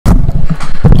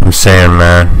I'm saying,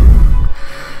 man,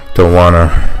 don't wanna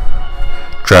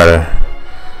try to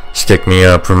stick me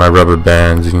up for my rubber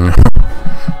bands. You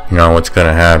know what's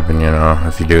gonna happen. You know,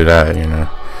 if you do that, you know,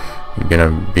 you're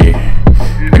gonna be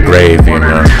in a grave. You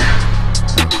know,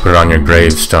 put it on your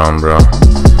gravestone, bro.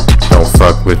 Don't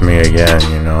fuck with me again.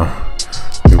 You know,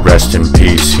 you rest in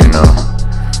peace. You know,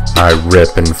 I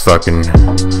rip and fucking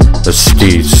the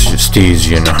steez.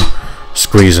 You know,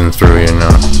 squeezing through. You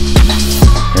know,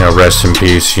 rest in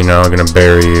peace. You know, I'm gonna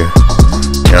bury you.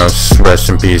 You know, rest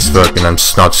in peace, fucking, I'm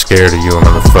not scared of you,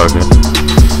 motherfucker.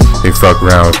 If you fuck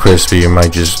around with Crispy, you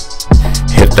might just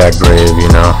hit that grave, you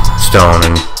know, stone,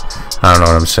 and I don't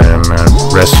know what I'm saying, man.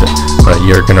 But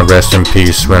you're gonna rest in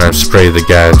peace when I spray the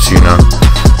gads, you know.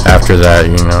 After that,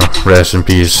 you know, rest in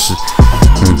peace,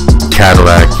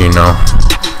 Cadillac, you know.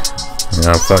 You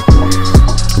know, fucking,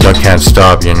 I can't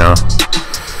stop, you know.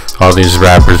 All these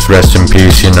rappers, rest in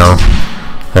peace, you know.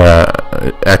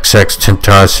 XX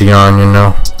Tentacion, you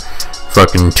know,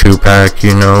 fucking Tupac,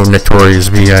 you know, Notorious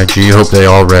B.I.G. Hope they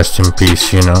all rest in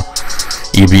peace, you know.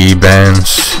 EBE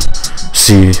bands,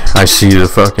 I see the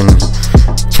fucking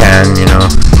can, you know,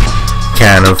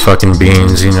 can of fucking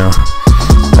beans, you know.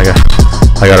 I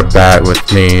got a bat with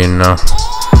me, you know.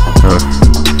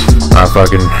 I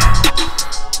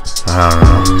don't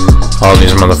know. All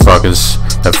these motherfuckers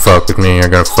that fuck with me are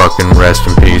gonna fucking rest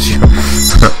in peace.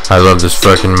 I love this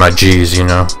fucking my G's, you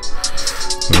know.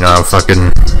 You know,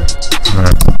 fucking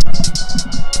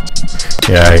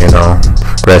yeah, you know,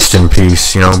 rest in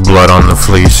peace, you know, blood on the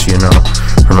fleece, you know,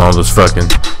 from all those fucking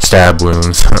stab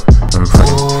wounds.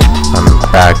 I'm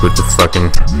back with the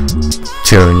fucking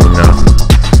tune, you know.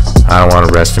 I don't want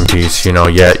to rest in peace, you know,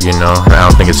 yet, you know. I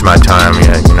don't think it's my time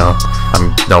yet, you know.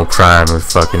 I'm no crime with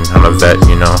fucking, I'm a vet,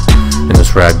 you know, in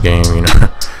this rap game, you know.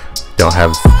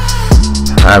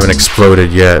 I haven't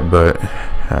exploded yet, but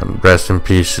rest in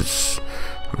peace.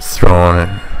 I'm throwing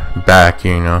it back,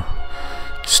 you know.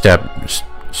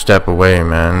 Step away,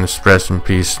 man. Just rest in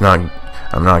peace. I'm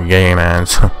not gay, man.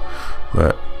 So,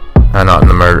 but I'm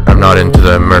not into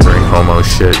the murdering homo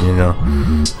shit, you know.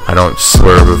 I don't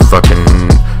swerve with fucking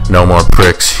no more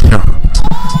pricks, you know.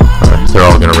 They're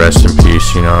all gonna rest in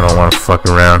peace, you know. I don't want to fuck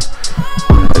around.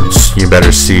 You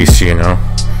better cease, you know.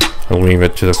 I'll leave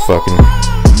it to the fucking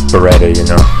Beretta, you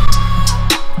know.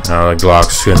 The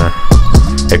Glock's gonna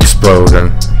explode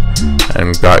and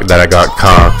I got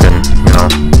cocked, and you know,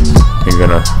 you're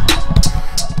gonna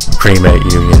cremate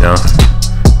you, you know.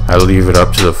 I leave it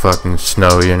up to the fucking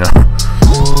snow, you know.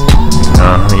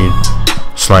 You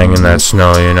slanging that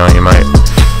snow, you know, you might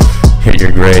hit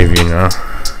your grave, you know.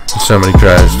 If somebody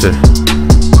tries to,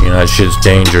 you know, that shit's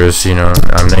dangerous, you know.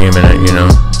 I'm naming it, you know.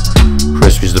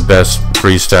 Crispy's the best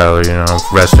freestyler, you know.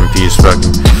 Rest in peace,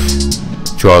 fucking,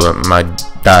 to all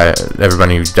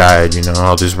everybody who died, you know,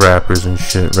 all these rappers and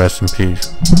shit. Rest in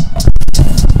peace.